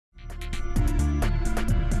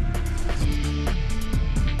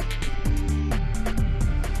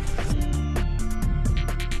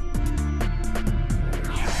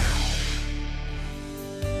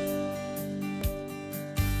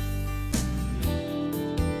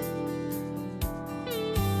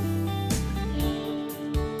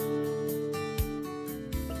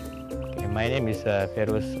My name is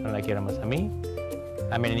Feroz Ramasami.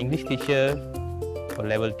 I'm an English teacher for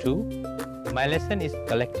level 2. My lesson is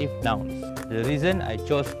collective nouns. The reason I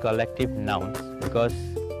chose collective nouns because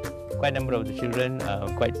quite a number of the children are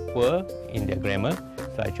quite poor in their grammar.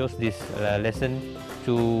 So I chose this lesson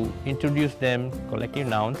to introduce them collective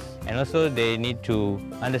nouns, and also they need to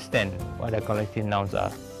understand what the collective nouns are.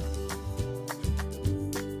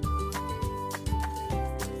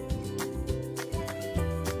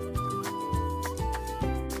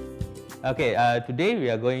 Okay, today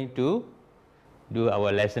we are going to do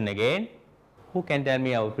our lesson again. Who can tell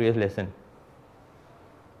me our previous lesson?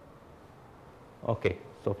 Okay,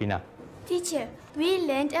 Sofina. Teacher, we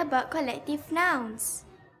learned about collective nouns.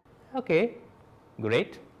 Okay,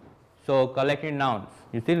 great. So collective nouns.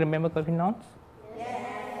 You still remember collective nouns?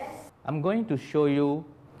 Yes. I'm going to show you,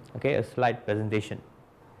 okay, a slide presentation.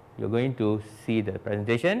 You're going to see the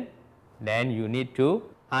presentation. Then you need to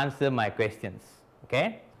answer my questions.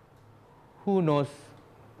 Okay? Who knows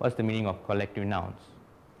what's the meaning of collective nouns?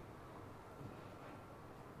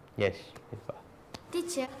 Yes, Shifa.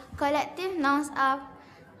 Teacher, collective nouns are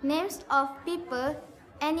names of people,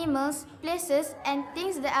 animals, places, and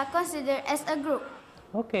things that are considered as a group.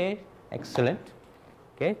 Okay, excellent.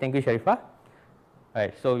 Okay, thank you, Sharifa.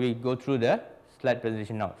 Alright, so we go through the slide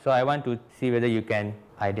presentation now. So I want to see whether you can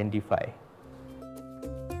identify.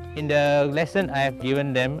 In the lesson, I have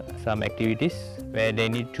given them some activities where they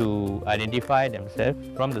need to identify themselves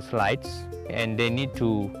from the slides, and they need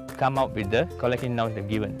to come up with the collective nouns they've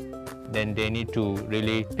given. Then they need to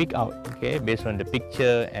really pick out, okay, based on the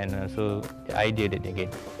picture and also the idea that they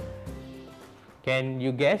get. Can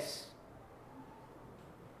you guess?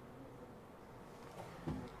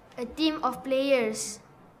 A team of players.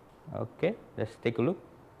 Okay, let's take a look.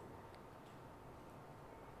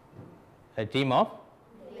 A team of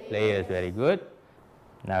players, very good.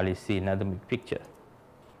 Now let's see another picture.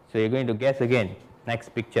 So you're going to guess again.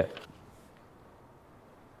 Next picture.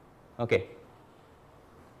 Okay.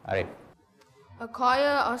 Alright. A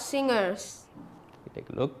choir of singers. Take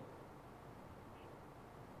a look.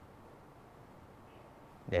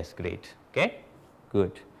 That's great. Okay,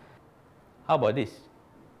 good. How about this?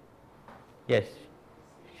 Yes,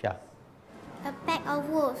 Shah. A pack of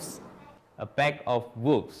wolves. A pack of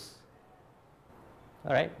wolves.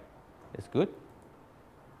 All right, that's good.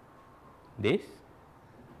 This?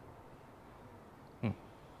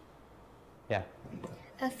 Yeah.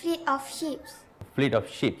 A fleet of sheep. A fleet of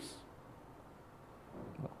sheep.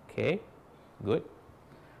 Okay, good.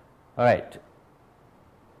 All right.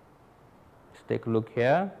 Let's take a look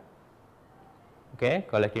here. Okay,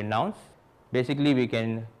 collective nouns. Basically, we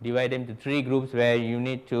can divide them into 3 groups where you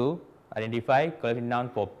need to identify collective noun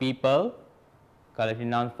for people, collective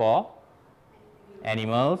noun for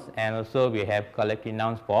animals, and also we have collective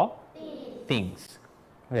nouns for things.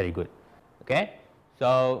 Very good. Okay,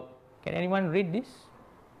 so can anyone read this?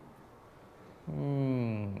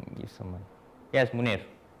 Give someone. Yes, Munir.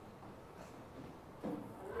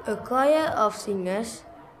 A choir of singers,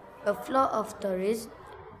 a flock of tourists,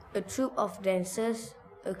 a troop of dancers,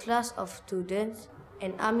 a class of students,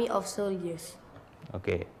 an army of soldiers.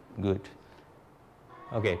 Okay, good.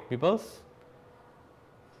 Okay, Pupils.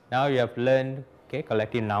 Now you have learned, okay,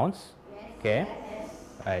 collective nouns. Okay.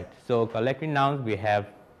 Right. So collective nouns, we have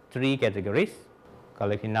 3 categories.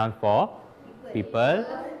 Collective nouns for people,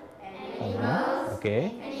 animals, okay,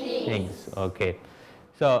 things. Okay.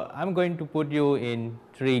 So I'm going to put you in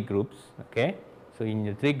 3 groups. Okay. So in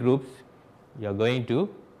the 3 groups, you're going to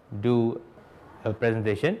do a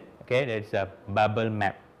presentation. Okay, that's a bubble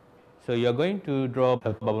map. So you're going to draw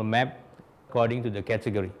a bubble map according to the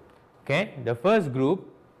category. Okay, the first group,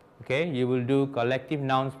 okay, you will do collective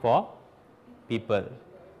nouns for people.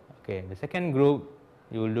 Okay, the second group,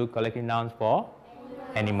 you will do collective nouns for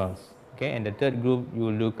animals. Okay, and the third group, you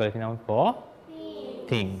will do collective nouns for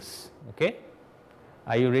things. Okay,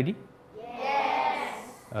 are you ready? Yes.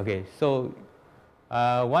 Okay, so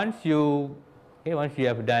once you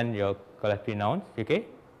have done your collective nouns, okay,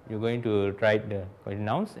 you're going to write the collective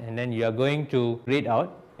nouns, and then you are going to read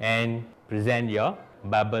out and present your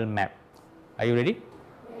bubble map. Are you ready?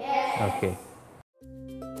 Yes. Okay.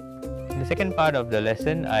 In the second part of the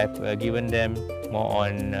lesson, I've given them more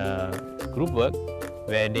on group work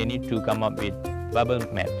where they need to come up with bubble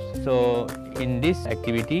maps. So in this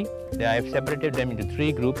activity, I've separated them into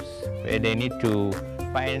 3 groups where they need to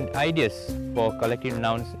find ideas for collective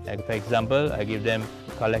nouns. For example, I give them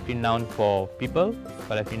collective noun for people,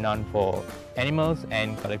 collective noun for animals,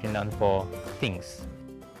 and collective noun for things.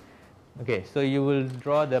 Okay, so you will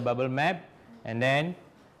draw the bubble map, and then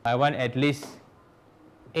I want at least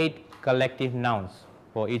 8 collective nouns.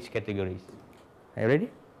 for each category. Are you ready?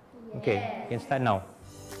 Yes. Okay, you can start now.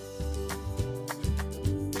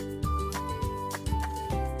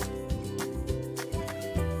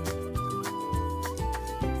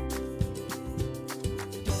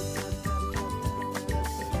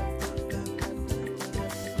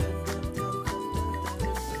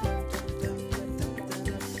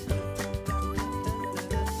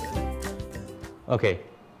 Okay,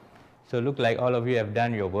 so look like all of you have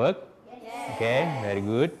done your work. Yes. Okay, very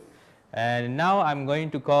good. And now I'm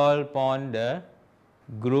going to call upon the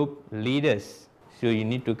group leaders. So you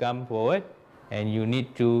need to come forward and you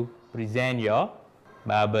need to present your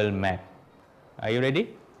bubble map. Are you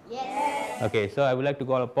ready? Yes. Okay, so I would like to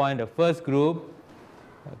call upon the first group.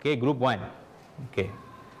 Okay, group 1. Okay,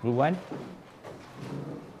 group 1.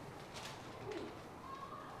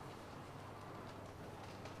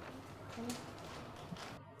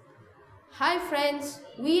 Hi friends,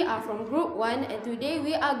 we are from Group 1 and today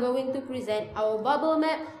we are going to present our bubble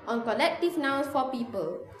map on collective nouns for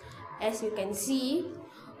people. As you can see,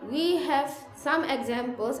 we have some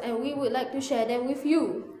examples and we would like to share them with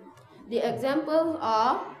you. The examples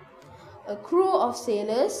are a crew of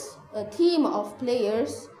sailors, a team of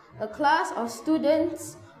players, a class of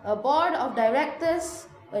students, a board of directors,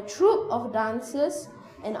 a troupe of dancers,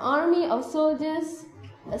 an army of soldiers,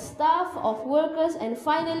 a staff of workers, and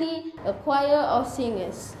finally, a choir of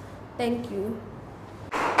singers. Thank you.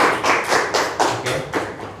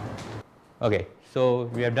 Okay,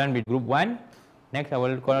 so we have done with group 1. Next, I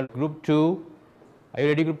will call group 2. Are you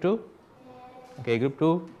ready, group 2? Yes. Okay, group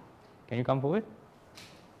 2, can you come forward?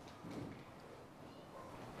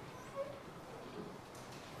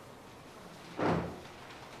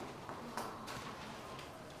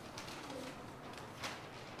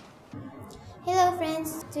 Hello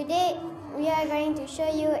friends, today we are going to show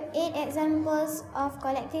you 8 examples of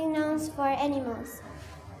collective nouns for animals.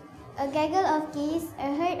 A gaggle of geese,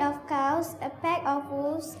 a herd of cows, a pack of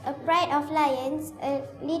wolves, a pride of lions, a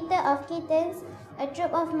litter of kittens, a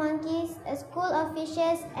troop of monkeys, a school of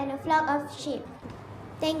fishes, and a flock of sheep.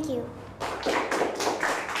 Thank you.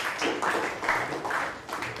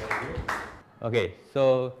 Okay,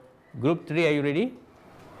 so group 3, are you ready?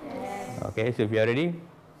 Yes. Okay, so if you are ready,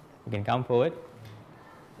 you can come forward.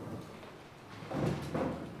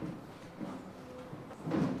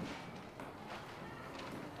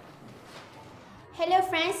 Hello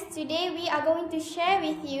friends, today we are going to share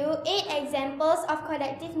with you 8 examples of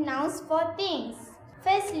collective nouns for things.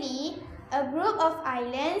 Firstly, a group of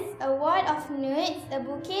islands, a ward of nudes, a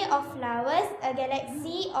bouquet of flowers, a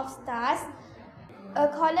galaxy of stars, a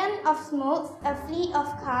column of smokes, a fleet of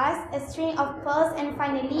cars, a string of pearls, and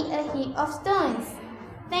finally a heap of stones.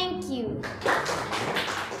 Thank you.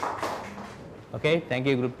 Okay, thank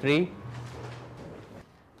you, group 3.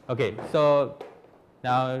 Okay, so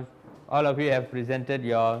now all of you have presented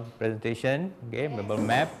your presentation, okay, bubble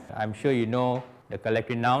map. I'm sure you know the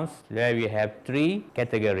collective nouns, where we have 3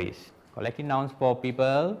 categories. Collective nouns for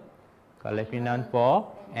people, collective nouns for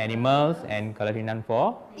animals, and collective nouns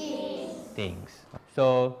for things.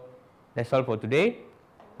 So that's all for today.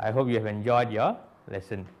 I hope you have enjoyed your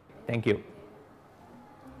lesson. Thank you.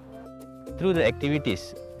 Through the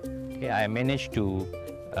activities, okay, I managed to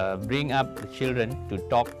bring up the children to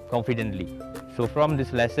talk confidently. So from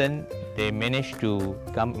this lesson, they managed to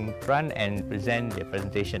come in front and present their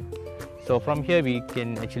presentation. So from here, we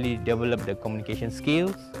can actually develop the communication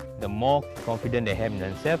skills. The more confident they have in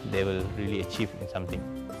themselves, they will really achieve in something.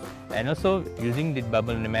 And also, using the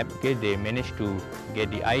bubble map, okay, they managed to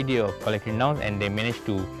get the idea of collective nouns and they managed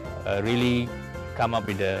to really come up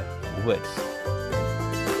with the words.